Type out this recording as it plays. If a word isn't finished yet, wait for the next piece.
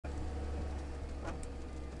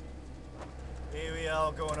now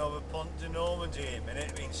going over Pont de Normandy in a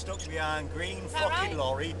minute, being stuck behind green fucking right?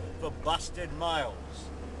 lorry for bastard miles.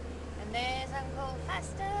 And there's Uncle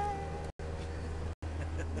Fester.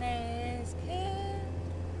 There's Kid.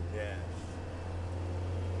 Yeah.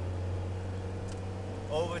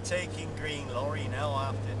 Overtaking green lorry now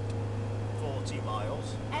after 40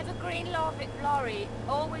 miles. Evergreen lorry,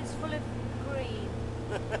 always full of green.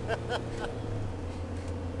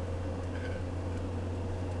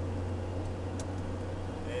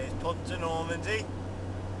 There's Pont de Normandy.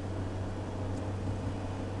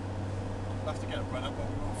 We'll have to get a run up, but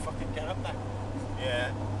we won't fucking get up there.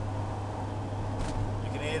 Yeah. You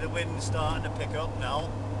can hear the wind starting to pick up now.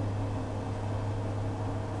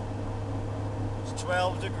 It's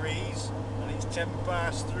 12 degrees and it's 10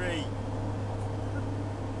 past 3.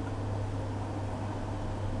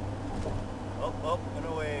 Up and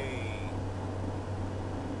away.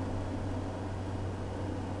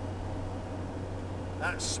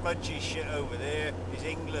 That smudgy shit over there is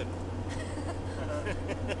England.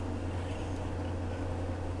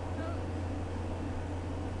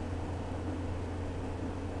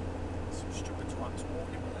 Some stupid twats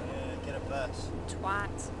walking with it. Yeah, get a bus.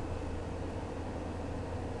 Twat.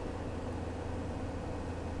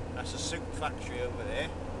 That's a soup factory over there.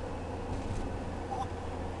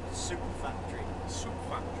 Soup factory. Soup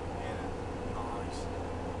factory. Yeah. Nice.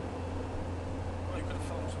 Well, you could have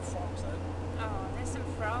filmed some frogs then. Oh, there's some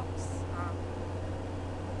frogs. Oh.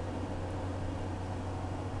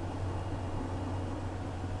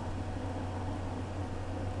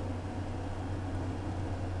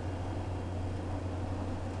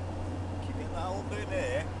 Keep it that old bit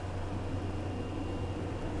there.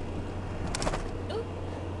 Ooh.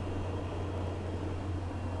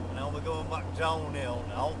 Now we're going back downhill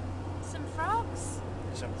now. Some frogs.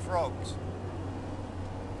 Some frogs.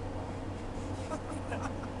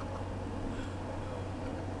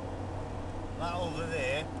 That over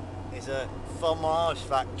there is a fromage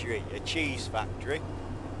factory, a cheese factory.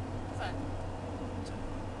 Fun.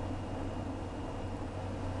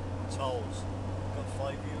 Tolls. Got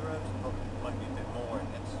 €5. Probably might be a bit more in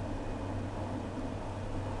this.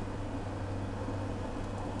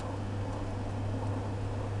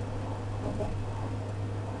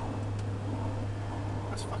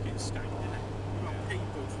 That's fucking skank, isn't it? You got paid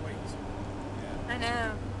both ways. Yeah. I know.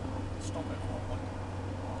 Stop it for one.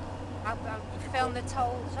 I'll film the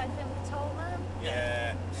toll. Should I film the toll man?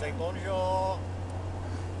 Yeah. Say bonjour.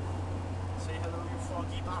 Say hello, you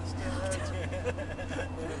froggy bastard.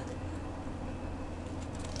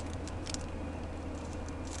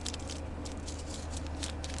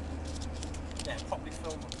 Yeah, probably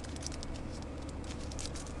film them.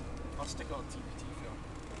 I'll stick it on TPT film.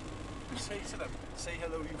 Say to them, say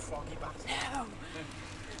hello, you froggy bastard. No.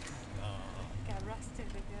 Oh. Get arrested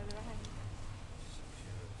with the other hand.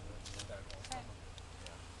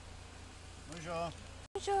 Bonjour.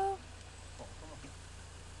 Bonjour.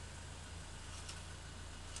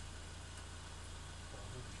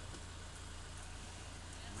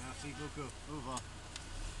 Merci beaucoup. Au revoir.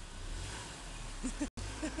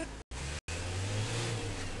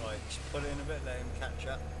 Right, just put it in a bit, let him catch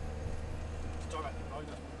up. It's directly behind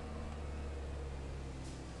us.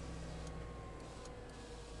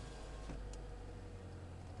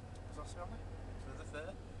 Does that say on there? For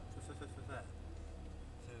there? For there.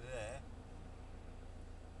 So there,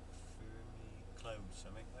 firmly closed,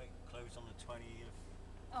 something like closed on the 20th.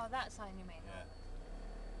 Oh, that sign you mean? Yeah.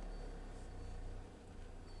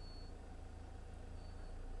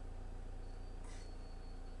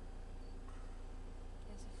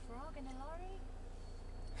 There's a frog in a lorry.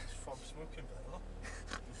 It's frog smoking, but look.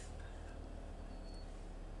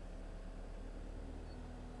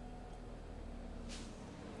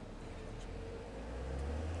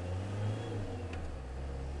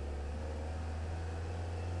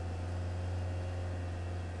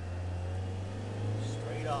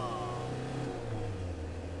 Straight on.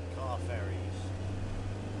 Car ferries.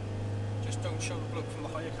 Just don't show the bloke from the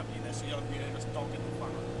hire company there so you'll be heard us dog in the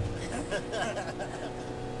van.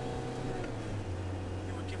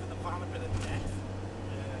 You were giving the van a bit of death.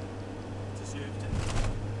 Yeah. Deserved it.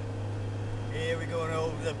 Here we're going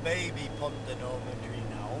over the baby Pont de Normandy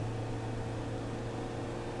now.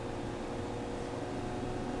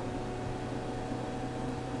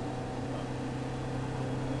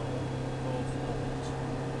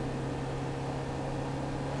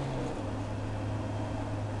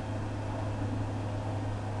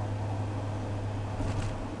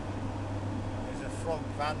 There's a frog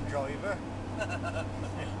van driver.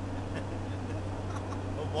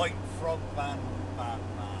 A white frog van man.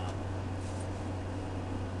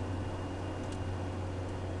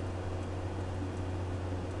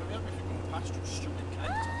 Astral stupid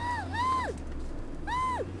cunt.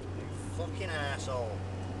 You fucking asshole.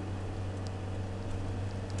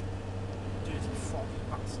 Dirty foggy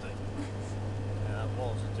bastard. Yeah, that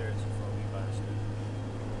was a dirty froggy bastard.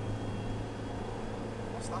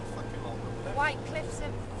 What's that fucking long over there? White Cliffs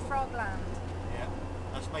of Frogland. Yeah.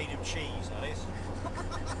 That's made of cheese, that is.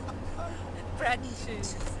 Bread and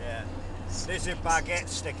cheese. Yeah. There's a baguette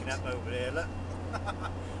sticking up over there, look.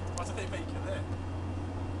 What do they make in there?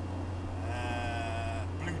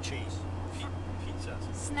 Blue cheese.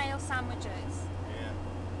 Pizzas. Snail sandwiches. Yeah.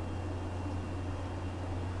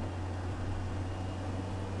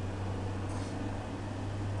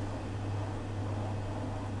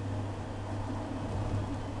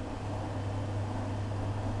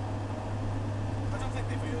 I don't think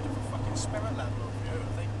they've heard of a fucking spirit level over here,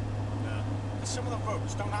 have they? No. Because some of the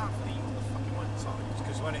roads don't have lead to the fucking one side. It's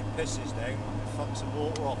because when it pisses down, it fucks the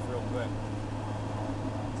water off real quick.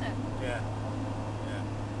 So, Yeah. Yeah.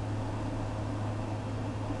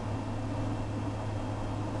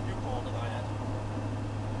 You bored of that, Ed?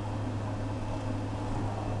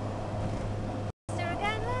 is there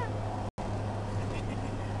again there?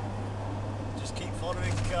 Just keep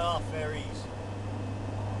following car ferries.